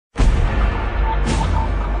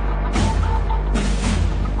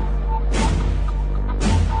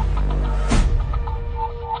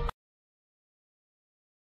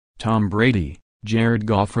Brady Jared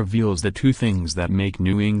Goff reveals the two things that make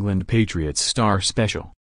New England Patriots star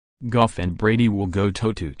special. Goff and Brady will go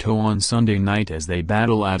toe-to-toe on Sunday night as they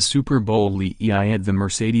battle at Super Bowl LIII at the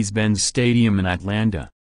Mercedes-Benz Stadium in Atlanta.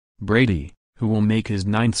 Brady, who will make his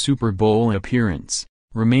 9th Super Bowl appearance,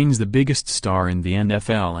 remains the biggest star in the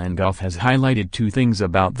NFL, and Goff has highlighted two things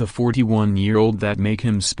about the 41-year-old that make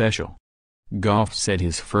him special. Goff said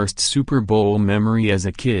his first Super Bowl memory as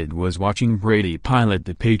a kid was watching Brady pilot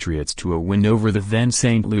the Patriots to a win over the then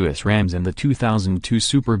St. Louis Rams in the 2002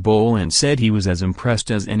 Super Bowl, and said he was as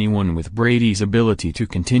impressed as anyone with Brady's ability to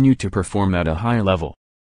continue to perform at a high level.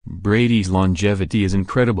 Brady's longevity is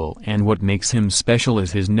incredible, and what makes him special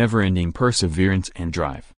is his never-ending perseverance and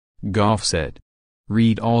drive, Goff said.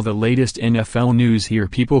 Read all the latest NFL news here.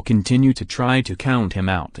 People continue to try to count him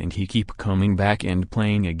out, and he keep coming back and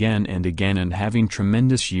playing again and again and having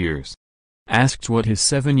tremendous years. Asked what his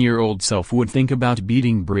 7-year-old self would think about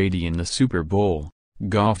beating Brady in the Super Bowl,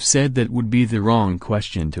 Goff said that would be the wrong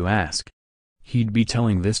question to ask. He'd be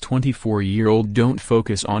telling this 24-year-old, don't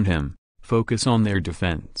focus on him, focus on their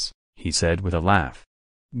defense, he said with a laugh.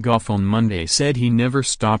 Goff on Monday said he never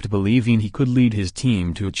stopped believing he could lead his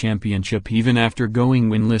team to a championship even after going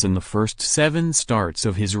winless in the first 7 starts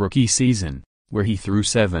of his rookie season, where he threw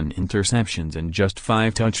 7 interceptions and just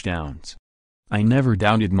 5 touchdowns. I never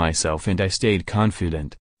doubted myself and I stayed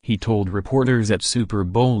confident, he told reporters at Super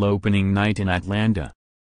Bowl opening night in Atlanta.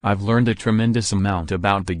 I've learned a tremendous amount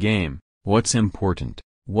about the game, what's important,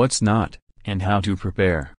 what's not, and how to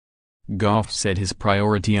prepare. Goff said his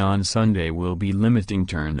priority on Sunday will be limiting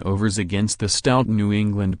turnovers against the stout New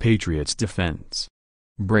England Patriots defense.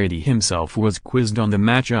 Brady himself was quizzed on the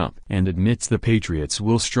matchup and admits the Patriots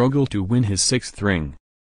will struggle to win his 6th ring.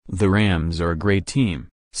 The Rams are a great team,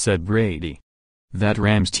 said Brady. That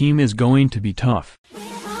Rams team is going to be tough.